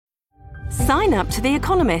Sign up to The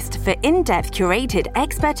Economist for in-depth curated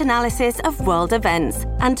expert analysis of world events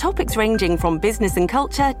and topics ranging from business and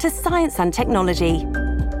culture to science and technology.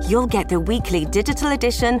 You'll get the weekly digital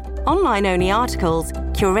edition, online-only articles,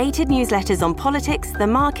 curated newsletters on politics, the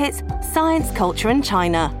markets, science, culture and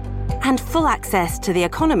China, and full access to The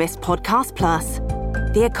Economist Podcast Plus.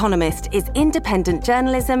 The Economist is independent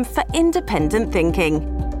journalism for independent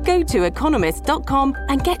thinking. Go to economist.com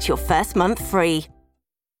and get your first month free.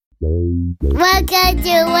 Welcome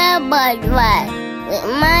to Wilbur World with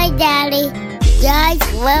my daddy,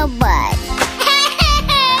 George Wilbur.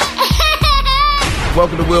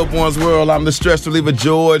 Welcome to Wilborn's World. I'm the stress reliever,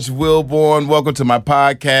 George Wilborn. Welcome to my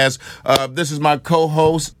podcast. This is my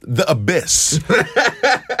co-host, The Abyss.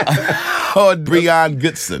 Breon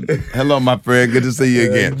Goodson. Hello, my friend. Good to see you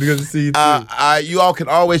again. Good to see you too. You all can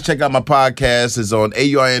always check out my podcast. It's on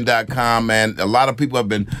AURN.com, man. A lot of people have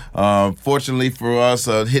been, fortunately for us,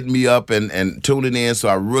 hitting me up and tuning in, so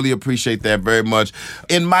I really appreciate that very much.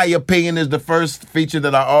 In my opinion is the first feature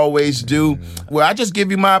that I always do, where I just give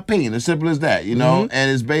you my opinion. As simple as that, you know?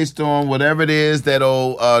 And it's based on whatever it is that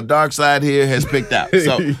old dark side here has picked out.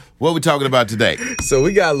 So what are we talking about today? So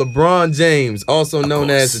we got LaBron James, also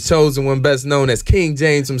known as the chosen one, best known as King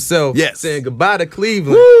James himself, saying goodbye to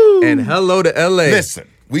Cleveland and hello to L.A. Listen,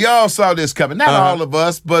 we all saw this coming. Not all of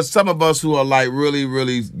us, but some of us who are like really,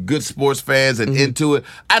 really good sports fans and into it.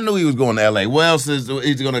 I knew he was going to L.A. What else is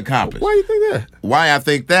he going to accomplish? Why do you think that? Why I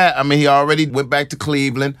think that? I mean, he already went back to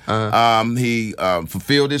Cleveland. He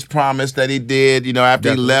fulfilled his promise that he did, you know,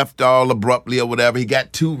 after he left all abruptly or whatever. He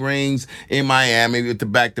got 2 rings in Miami with the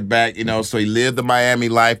back-to-back, you know, so he lived the Miami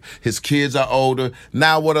life. His kids are older.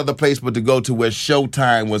 Now what other place but to go to where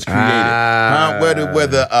Showtime was created? Where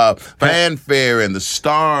the fanfare and the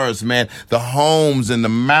stars, man, the homes and the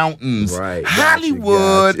mountains. Right.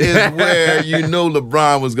 Hollywood is where you know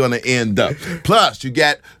LeBron was going to end up. Plus, you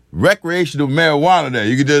got recreational marijuana there.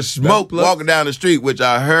 You can just smoke walking down the street, which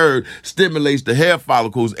I heard stimulates the hair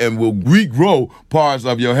follicles and will regrow parts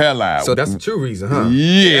of your hairline. So that's the true reason, huh?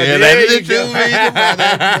 Yeah, that's the true reason, brother.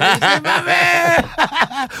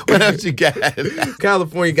 What else you got?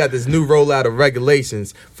 California got this new rollout of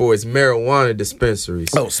regulations for its marijuana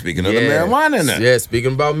dispensaries. Oh, speaking of the marijuana in there. Yeah,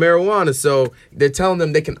 speaking about marijuana. So they're telling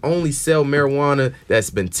them they can only sell marijuana that's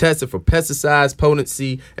been tested for pesticides,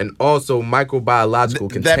 potency, and also microbiological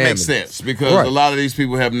contaminants. That makes sense because a lot of these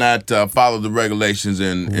people have not followed the regulations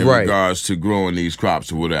in regards to growing these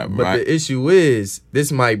crops or whatever. But the issue is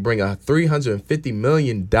this might bring a $350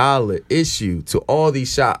 million issue to all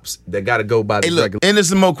these shops that got to go by this regulation. And there's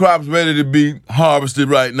some more crops ready to be harvested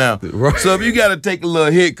right now. Right. So if you got to take a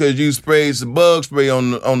little hit because you sprayed some bug spray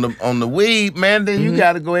on the weed, man, then you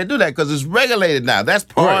got to go ahead and do that because it's regulated now. That's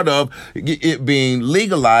part of it being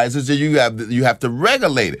legalized is that you have to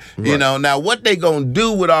regulate it. Right. You know, now what they gonna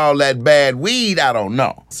do with all that bad weed, I don't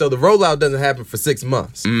know. So the rollout doesn't happen for 6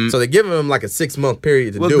 months. So they're giving them like a 6-month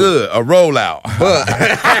period to do good. A rollout.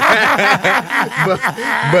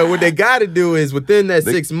 But what they got to do is within that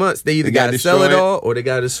 6 months, they either got to sell it all or they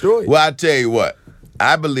got to destroy it. Well, I tell you what.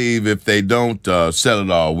 I believe if they don't sell it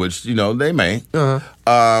all, which, you know, they may,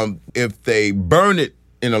 if they burn it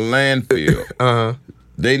in a landfill,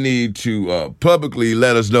 they need to publicly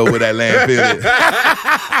let us know where that landfill is.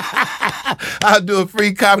 I'll do a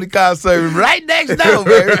free comedy concert right next door,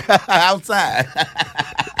 baby, outside.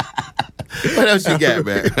 What else you got,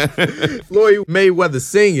 man? Floyd Mayweather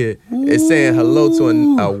Sr. is saying hello to a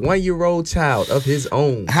 1-year-old child of his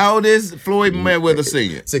own. How old is Floyd Mayweather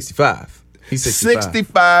Sr.? 65. He's 65.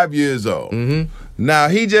 65 years old. Now,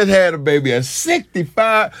 he just had a baby at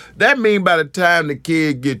 65. That means by the time the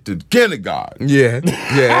kid get to kindergarten. Yeah.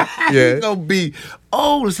 He's going to be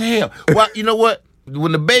old as hell. Well, you know what?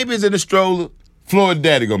 When the baby's in the stroller, Floyd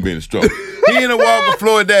daddy going to be in the stroller. He in the walker,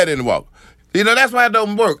 Floyd daddy in the walker. You know, that's why it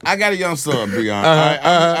don't work. I got a young son, Breon.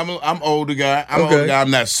 I'm older guy. Older guy.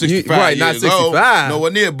 I'm not 65 not years 65. old.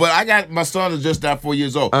 Nowhere near. But I got my son is just now 4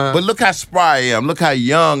 years old. But look how spry I am. Look how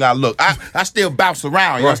young I look. I still bounce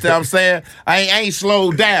around. You understand what I'm saying? I ain't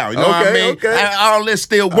slowed down. You know what I mean? All this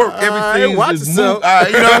still work. Everything is moving. You know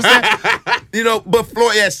what I'm saying? You know, but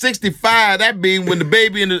Floyd at 65, that means when the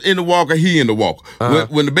baby in the walker, he in the walker.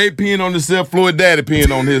 When the baby peeing on himself, Floyd daddy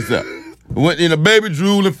peeing on himself. When in a baby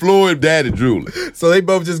drooling, Floyd daddy drooling. So they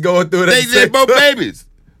both just going through it. They both babies.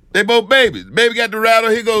 They both babies. Baby got the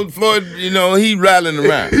rattle. Here goes Floyd. You know he rattling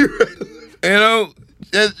around. You know,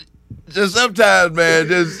 just sometimes, man.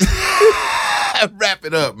 Just Wrap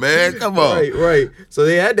it up, man. Come on. Right. So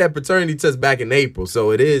they had that paternity test back in April,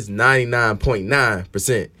 so it is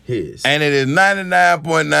 99.9% his. And it is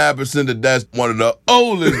 99.9% that that's one of the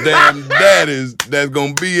oldest damn daddies that's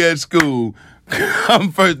going to be at school.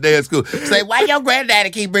 Come first day of school. Say, why your granddaddy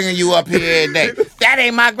keep bringing you up here every day? That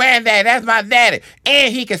ain't my granddaddy. That's my daddy.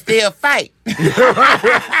 And he can still fight. Hey,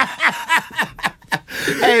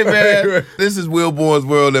 man, this is Will Bourne's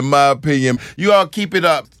World, in my opinion. You all keep it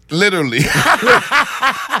up, literally.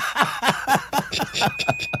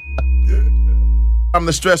 I'm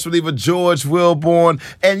the stress reliever, George Wilborn.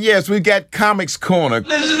 And yes, we got Comics Corner.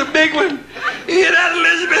 This is a big one. You hear that,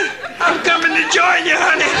 Elizabeth? I'm coming to join you,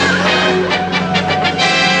 honey.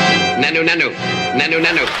 Nanu.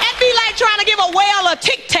 That'd be like trying to give a whale a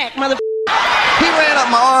tic-tac, mother. He ran up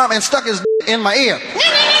my arm and stuck his in my ear.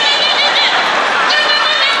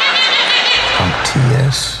 I'm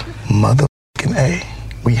T.S. motherfucking A.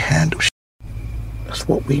 We handle shit. That's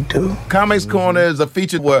what we do. Comics Corner is a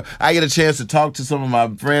feature where I get a chance to talk to some of my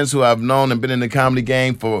friends who I've known and been in the comedy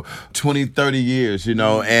game for 20, 30 years, you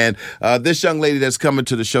know. And this young lady that's coming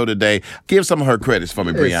to the show today, give some of her credits for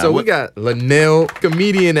me, Breon. So we got Luenell,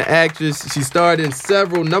 comedian and actress. She starred in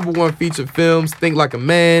several #1 feature films, Think Like a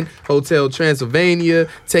Man, Hotel Transylvania,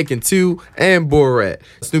 Taken 2, and Borat.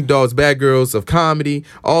 Snoop Dogg's Bad Girls of Comedy,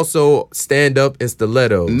 also stand-up and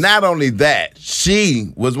stilettos. Not only that,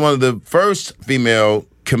 she was one of the first female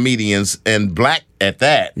comedians, and black at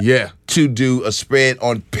that, to do a spread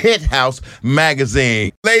on Penthouse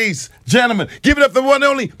magazine. Ladies, gentlemen, give it up for the one and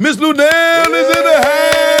only Miss Luenell is in the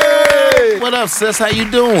house. What up, sis? How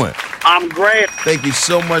you doing? I'm great. Thank you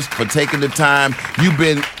so much for taking the time. You've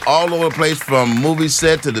been all over the place, from movie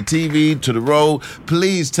set to the TV to the road.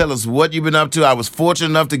 Please tell us what you've been up to. I was fortunate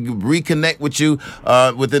enough to reconnect with you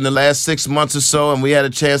within the last 6 months or so, and we had a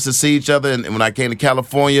chance to see each other. And when I came to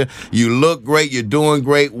California, you look great. You're doing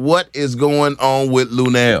great. What is going on with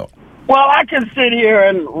Luenell? Well, I can sit here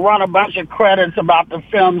and run a bunch of credits about the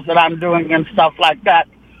films that I'm doing and stuff like that,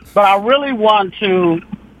 but I really want to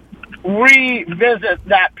revisit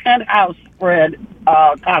that Penthouse spread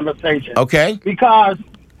conversation. Okay. Because,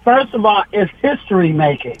 first of all, it's history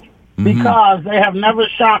making. Mm-hmm. Because they have never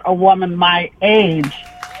shot a woman my age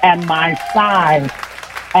and my size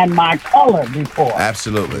and my color before.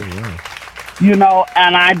 Absolutely. Yeah. You know,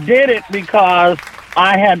 and I did it because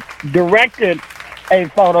I had directed a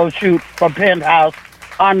photo shoot for Penthouse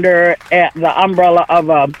under the umbrella of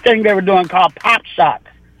a thing they were doing called Pop Shots.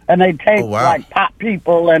 And they take like pop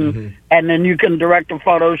people, and and then you can direct a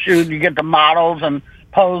photo shoot. You get the models and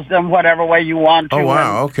pose them whatever way you want to. Oh,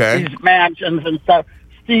 wow, okay. These mansions and stuff.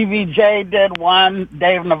 Stevie J did one.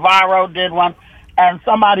 Dave Navarro did one. And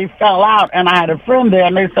somebody fell out, and I had a friend there,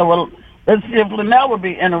 and they said, well, let's see if Luenell would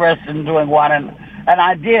be interested in doing one. And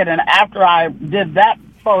I did. And after I did that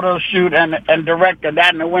photo shoot and directed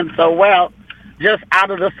that, and it went so well, just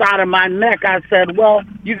out of the side of my neck, I said, well,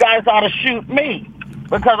 you guys ought to shoot me.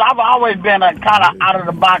 Because I've always been a kind of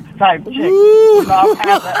out-of-the-box type chick. You know,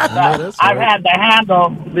 I've had to handle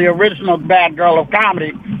the original Bad Girl of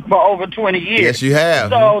Comedy for over 20 years. Yes, you have.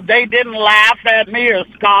 So they didn't laugh at me or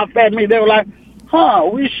scoff at me. They were like,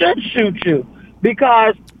 we should shoot you.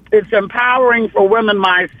 Because it's empowering for women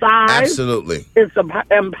my size. Absolutely. It's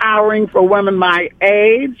empowering for women my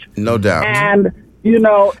age. No doubt. And you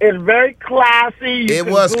know, it's very classy. It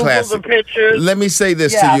was classy. The pictures. Let me say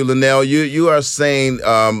this to you, Luenell. You are saying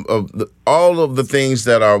all of the things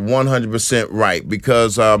that are 100% right,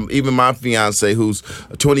 because even my fiance, who's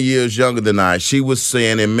 20 years younger than I, she was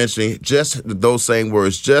saying and mentioning just those same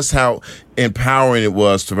words, just how empowering it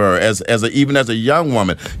was to her even as a young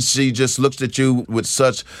woman. She just looks at you with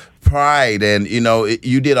such pride, and you know,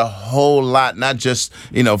 you did a whole lot, not just,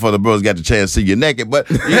 you know, for the bros got the chance to see you naked, but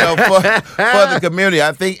you know, for the community.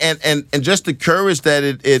 I think, and just the courage that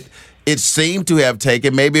it seemed to have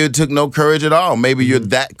taken. Maybe it took no courage at all. Maybe you're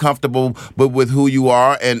that comfortable with who you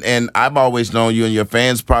are, and I've always known you, and your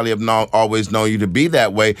fans probably have always known you to be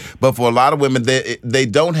that way. But for a lot of women, they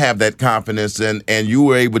don't have that confidence, and you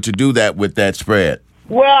were able to do that with that spread.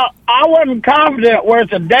 Well, I wasn't confident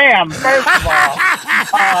worth a damn, first of all.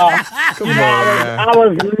 I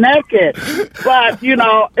was naked. But, you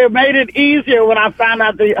know, it made it easier when I found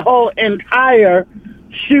out the whole entire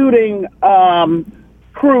shooting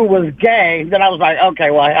crew was gay. Then I was like,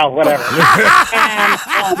 okay, well, hell, whatever.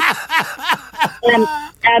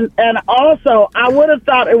 and also, I would have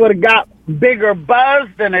thought it would have got bigger buzz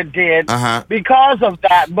than it did because of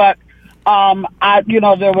that. But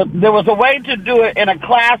there was a way to do it in a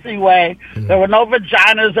classy way. There were no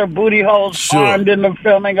vaginas or booty holes harmed in the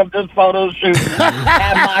filming of this photo shoot.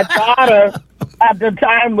 And my daughter, at the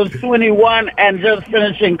time was 21 and just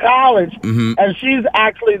finishing college, and she's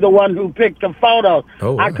actually the one who picked the photos.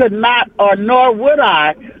 Oh, wow. I could not, or nor would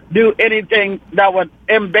I, do anything that would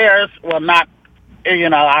embarrass, well, not,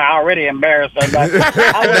 I already embarrassed her, but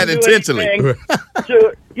I Not wouldn't do intentionally. anything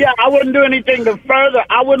I wouldn't do anything to further.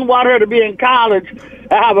 I wouldn't want her to be in college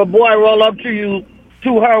and have a boy roll up to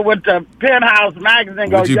her with the Penthouse magazine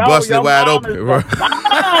and go, But you yo, busted your wide mom open. is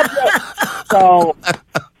So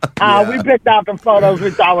we picked out the photos we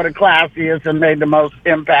thought were the classiest and made the most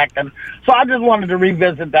impact. And so I just wanted to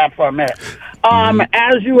revisit that for a minute.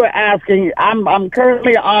 As you were asking, I'm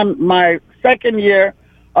currently on my second year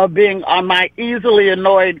of being on my Easily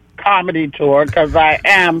Annoyed comedy tour, because I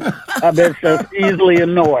am a bit just easily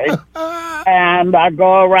annoyed. And I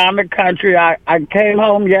go around the country. I came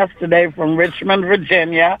home yesterday from Richmond,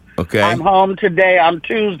 Virginia. Okay. I'm home today on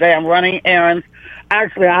Tuesday. I'm running errands.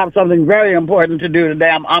 Actually, I have something very important to do today.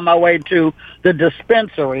 I'm on my way to the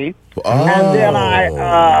dispensary. Oh. And then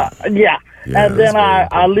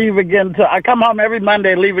I leave again. I come home every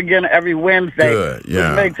Monday, leave again every Wednesday. Good, yeah.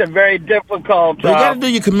 Which makes it very difficult. You got to do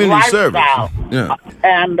your community service. Yeah.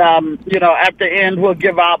 And, at the end, we'll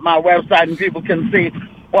give out my website and people can see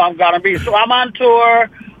where I'm going to be. So I'm on tour.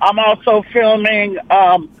 I'm also filming.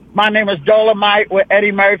 My name is Dolomite with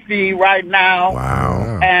Eddie Murphy right now.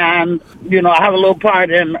 Wow. And, I have a little part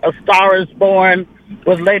in A Star is Born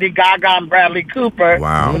with Lady Gaga and Bradley Cooper.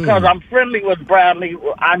 Wow. Because I'm friendly with Bradley.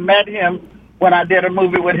 I met him when I did a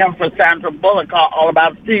movie with him for Sandra Bullock called All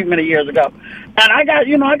About Steve many years ago. And I got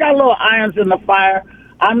little irons in the fire.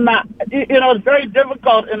 I'm not, it's very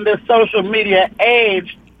difficult in this social media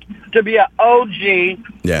age to be an OG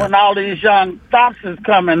when all these young tops is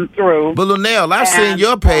coming through. But Luenell, I've seen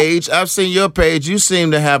your page. You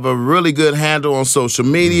seem to have a really good handle on social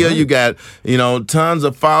media. You got, tons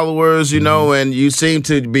of followers, and you seem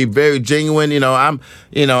to be very genuine.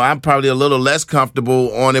 I'm probably a little less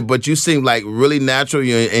comfortable on it, but you seem like really natural.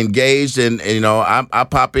 You're engaged, and I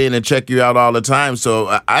pop in and check you out all the time.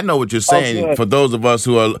 So I know what you're saying. For those of us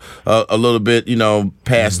who are a little bit,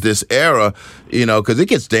 past this era, because it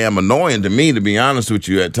gets damn annoying to me, to be honest with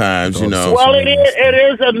you, at times. Well, it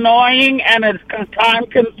is annoying and it's time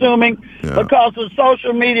consuming because the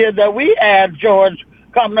social media that we had, George,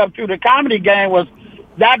 coming up through the comedy game was,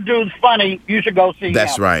 that dude's funny, you should go see him.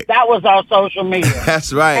 That's right. That was our social media.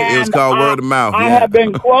 That's right. And it was called word of mouth. I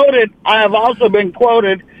have also been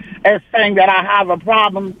quoted as saying that I have a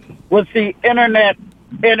problem with the internet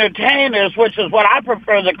entertainers, which is what I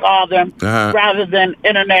prefer to call them, rather than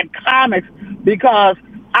internet comics, because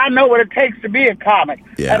I know what it takes to be a comic.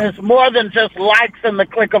 Yeah. And it's more than just likes and the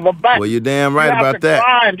click of a button. Well, you're damn right about that. You have to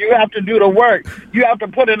grind. You have to do the work. You have to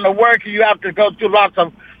put in the work. You have to go through lots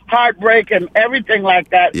of heartbreak and everything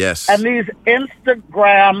like that. Yes. And these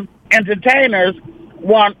Instagram entertainers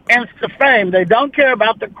want insta fame. They don't care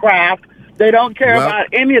about the craft. They don't care about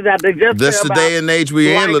any of that. They just that's care the day and age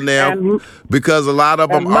we're in, Luenell, because a lot of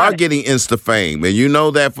them are getting insta fame, and you know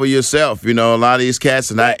that for yourself. A lot of these cats,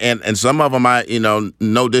 and some of them,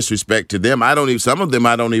 no disrespect to them, some of them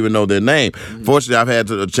I don't even know their name. Fortunately, I've had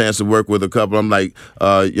a chance to work with a couple of them, like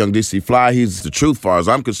young DC Fly. He's the truth, far as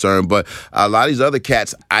I'm concerned. But a lot of these other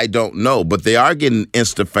cats, I don't know, but they are getting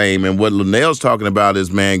insta fame. And what Luenell's talking about is,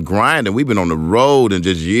 man, grinding. We've been on the road and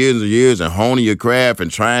just years and years and honing your craft and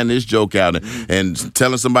trying this joke out. And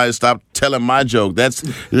telling somebody to stop telling my joke. That's,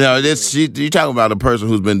 you're talking about a person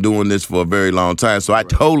who's been doing this for a very long time. So I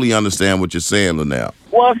totally understand what you're saying, Luenell.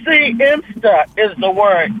 Well, see, Insta is the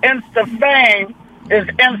word. Insta fame is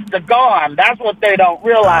Insta gone. That's what they don't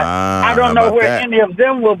realize. I don't know where any of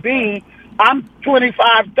them will be. I'm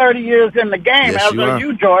 25, 30 years in the game, as are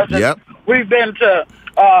you, George. Yep. We've been to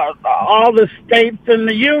all the states in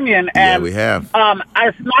the union. And, we have.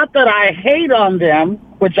 It's not that I hate on them,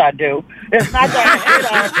 which I do. It's not that I hate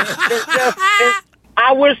on them. It's just,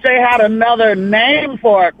 I wish they had another name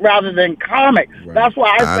for it rather than comic. Right. That's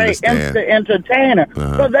why I say Insta entertainer.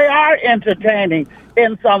 So they are entertaining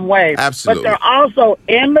in some ways. Absolutely. But they're also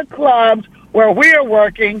in the clubs where we're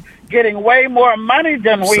working, getting way more money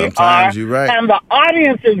than we Sometimes are. You're right. And the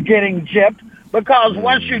audience is getting gypped. Because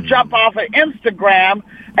once you jump off of Instagram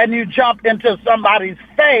and you jump into somebody's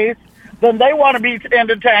face, then they want to be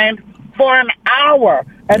entertained for an hour.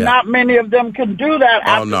 And not many of them can do that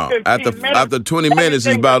after 15 minutes. After 20 minutes,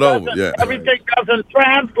 it's about over. Yeah. Everything doesn't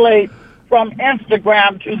translate from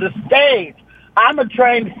Instagram to the stage. I'm a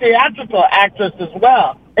trained theatrical actress as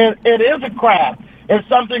well. It is a craft. It's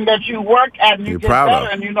something that you work at and you get better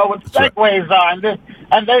and you know what segues are and this,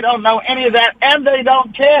 and they don't know any of that, and they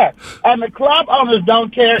don't care. And the club owners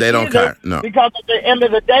don't care They don't care, no. Because at the end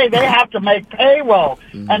of the day, they have to make payroll,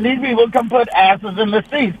 and these people can put asses in the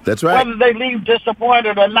seats. That's right. Whether they leave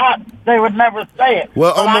disappointed or not, they would never say it.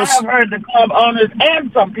 Well, but I have heard the club owners and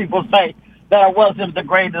some people say that it wasn't the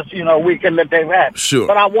greatest, weekend that they've had. Sure.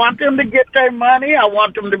 But I want them to get their money. I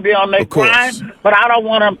want them to be on their grind. But I don't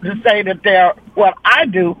want them to say that they're what I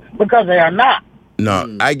do, because they are not.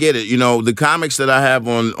 No, I get it. The comics that I have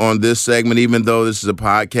on this segment, even though this is a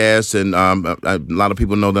podcast, and a lot of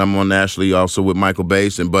people know that I'm on nationally also with Michael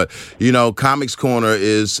Basin, but, Comics Corner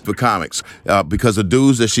is for comics because the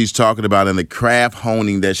dudes that she's talking about and the craft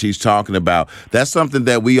honing that she's talking about, that's something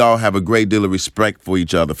that we all have a great deal of respect for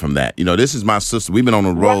each other from that. This is my sister. We've been on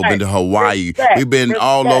the road, been to Hawaii. We've been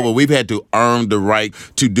all over. We've had to earn the right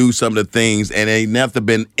to do some of the things, and ain't never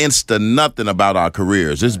been nothing about our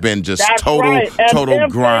careers. It's been just total grind. If they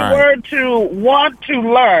were to want to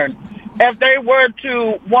learn, if they were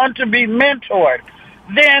to want to be mentored,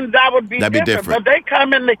 then that would be different. But they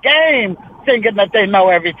come in the game thinking that they know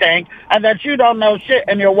everything and that you don't know shit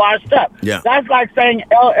and you're washed up. Yeah. That's like saying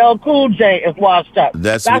LL Cool J is washed up.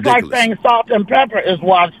 That's like saying Salt and Pepper is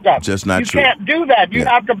washed up. Just not true. You can't do that. You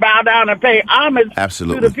have to bow down and pay homage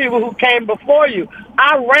to the people who came before you.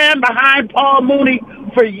 I ran behind Paul Mooney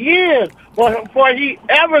for years before he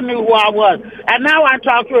ever knew who I was. And now I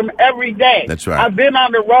talk to him every day. That's right. I've been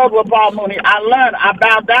on the road with Paul Mooney. I learned. I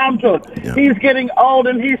bow down to him. Yeah. He's getting old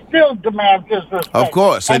and he still demands disrespect. Of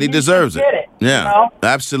course, and he deserves it. Yeah,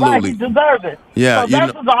 absolutely. Right, he deserves it. Yeah, so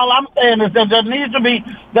that's all I'm saying is that there needs to be,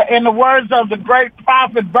 in the words of the great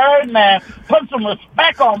prophet Birdman, put some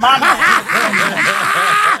respect on my name.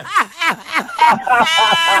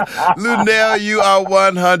 Luenell, you are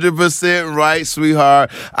 100% right, sweetheart.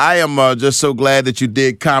 I am just so glad that you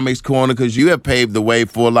did Comics Corner because you have paved the way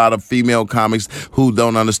for a lot of female comics who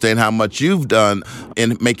don't understand how much you've done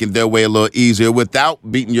in making their way a little easier without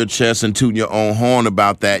beating your chest and tooting your own horn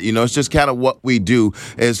about that. It's just kind of what we do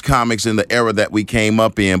as comics in the era that we came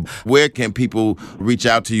up in. Where can people reach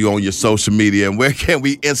out to you on your social media, and where can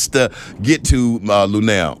we get to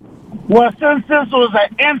Luenell? Well, since this was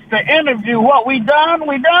an Insta interview, what we done?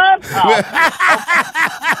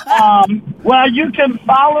 Well, you can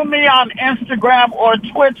follow me on Instagram or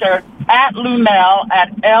Twitter at Luenell,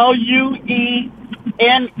 at LUENELL,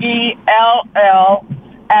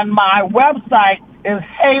 and my website is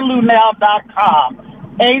heyluenell.com,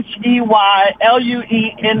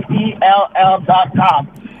 HEYLUENELL.com.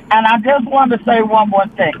 And I just wanted to say one more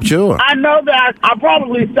thing. Sure. I know that I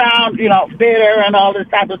probably sound, bitter and all this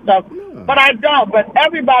type of stuff, but I don't. But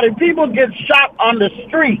people get shot on the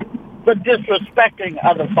street for disrespecting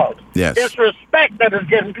other folks. Yes. It's respect that is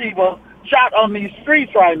getting people shot on these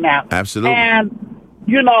streets right now. Absolutely. And,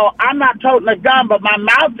 I'm not toting a gun, but my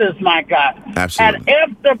mouth is my gun. Absolutely.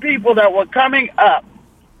 And if the people that were coming up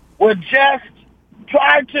would just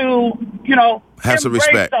try to, have some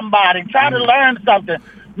respect. Somebody, try to learn something.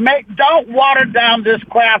 Don't water down this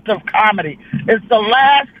craft of comedy. It's the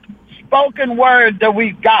last spoken word that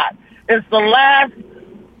we've got. It's the last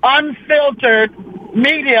unfiltered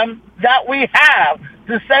medium that we have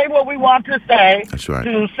to say what we want to say. That's right.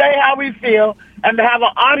 To say how we feel, and to have an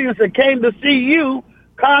audience that came to see you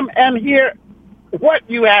come and hear what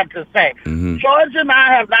you had to say. Mm-hmm. George and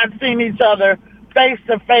I have not seen each other face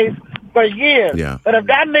to face for years. Yeah. But if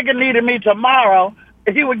that nigga needed me tomorrow,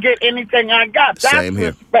 he would get anything I got. That's Same here.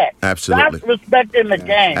 Respect. Absolutely. That's respect in the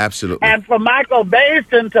game. Absolutely. And for Michael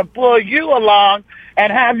Basin to pull you along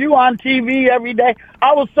and have you on TV every day,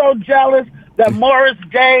 I was so jealous that Morris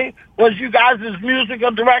Day was you guys'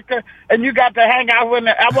 musical director, and you got to hang out with him.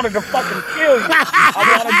 I wanted to fucking kill you.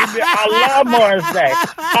 I love Morris Day.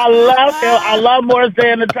 I love him. I love Morris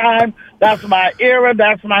Day in the time. That's my era.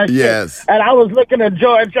 That's my shit. Yes. And I was looking at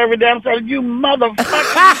George every day. I'm saying, you motherfucker, you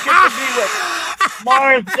get to be with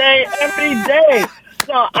Morris Day every day.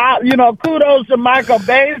 So, kudos to Michael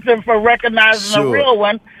Basin for recognizing a real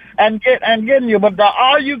one and getting you. But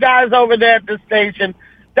all you guys over there at the station,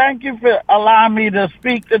 thank you for allowing me to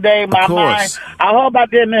speak today. My mind. I hope I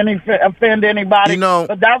didn't offend anybody.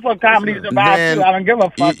 But that's what comedy's about. Too. I don't give a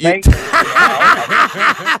fuck, mate.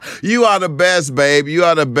 You are the best, babe. You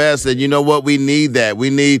are the best. And you know what? We need that. We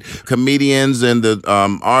need comedians and the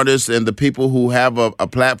artists and the people who have a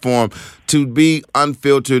platform to be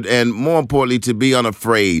unfiltered and, more importantly, to be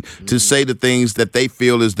unafraid, to say the things that they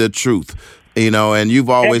feel is the truth. And you've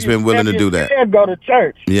always been willing to do that. If you're scared, go to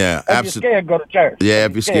church. Yeah, absolutely. If you're scared, go to church. Yeah,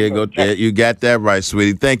 if you're scared, go to church. You got that right,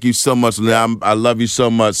 sweetie. Thank you so much. I love you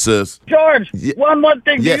so much, sis. George, one more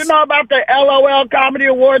thing. Yes. Do you know about the LOL Comedy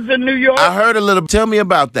Awards in New York? I heard a little. Tell me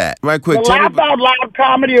about that, right quick. The Laugh Out Loud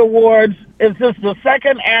Comedy Awards is just the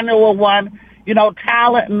second annual one.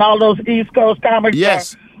 Talent and all those East Coast comics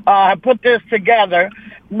have put this together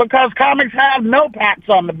because comics have no pats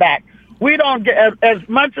on the back. We don't get, as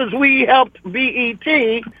much as we helped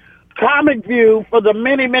BET, Comic View for the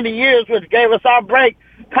many, many years, which gave us our break,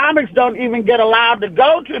 comics don't even get allowed to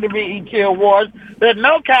go to the BET Awards. There's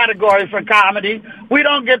no category for comedy. We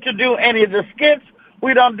don't get to do any of the skits.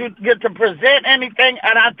 We don't get to present anything,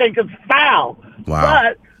 and I think it's foul. Wow.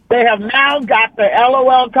 But they have now got the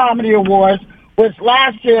LOL Comedy Awards, which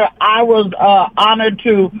last year I was honored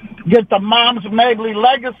to get the Moms Mabley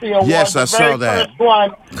Legacy Award. Yes, I saw that. First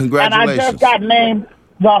one. Congratulations. And I just got named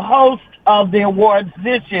the host of the awards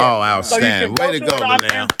this year. Oh, outstanding. So Way to go, on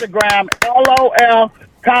Luenell. Instagram, LOL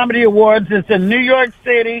Comedy Awards. It's in New York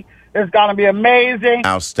City. It's going to be amazing.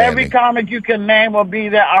 Outstanding. Every comic you can name will be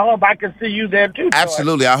there. I hope I can see you there, too, George.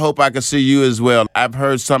 Absolutely. I hope I can see you as well. I've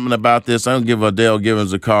heard something about this. I'm going to give Adele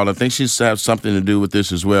Givens a call. I think she's have something to do with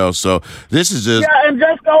this as well. So this is just... Yeah, and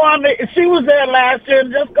just go on she was there last year,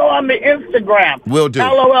 and just go on the Instagram. Will do.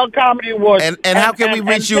 LOL Comedy Awards. And how can we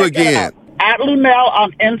reach you again? At Luenell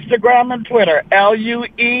on Instagram and Twitter.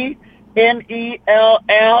 Luenell.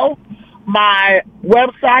 My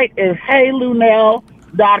website is heylunell.com.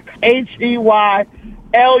 HEYLUENELL.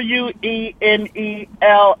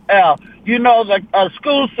 The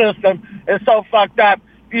school system is so fucked up.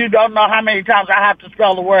 You don't know how many times I have to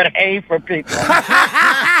spell the word hey for people.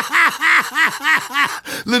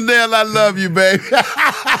 Luenell, I love you, baby.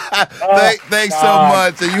 Thanks so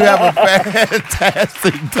much, and you have a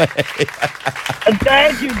fantastic day.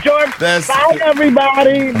 Thank you, George. Bye,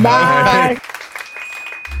 everybody. Bye.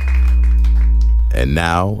 And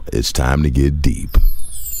now it's time to get deep.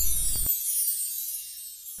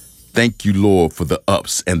 Thank you, Lord, for the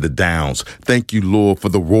ups and the downs. Thank you, Lord, for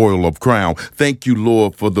the royal of crown. Thank you,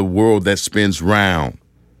 Lord, for the world that spins round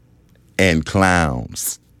and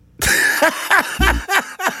clowns.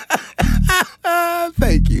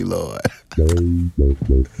 Thank you, Lord.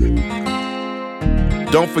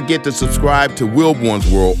 Don't forget to subscribe to Wilborn's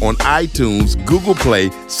World on iTunes, Google Play,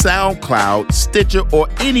 SoundCloud, Stitcher, or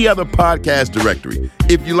any other podcast directory.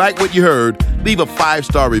 If you like what you heard, leave a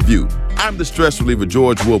 5-star review. I'm the stress reliever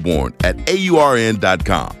George Wilborn at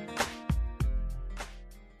AURN.com.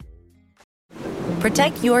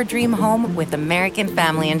 Protect your dream home with American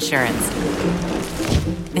Family Insurance.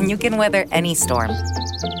 And you can weather any storm.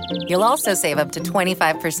 You'll also save up to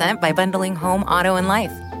 25% by bundling home, auto, and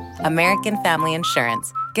life. American Family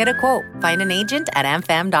Insurance. Get a quote. Find an agent at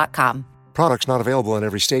amfam.com. Products not available in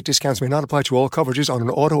every state. Discounts may not apply to all coverages on an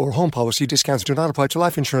auto or home policy. Discounts do not apply to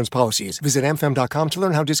life insurance policies. Visit amfam.com to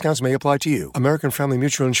learn how discounts may apply to you. American Family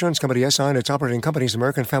Mutual Insurance Company, SI, and its operating companies,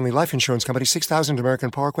 American Family Life Insurance Company, 6000 American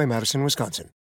Parkway, Madison, Wisconsin.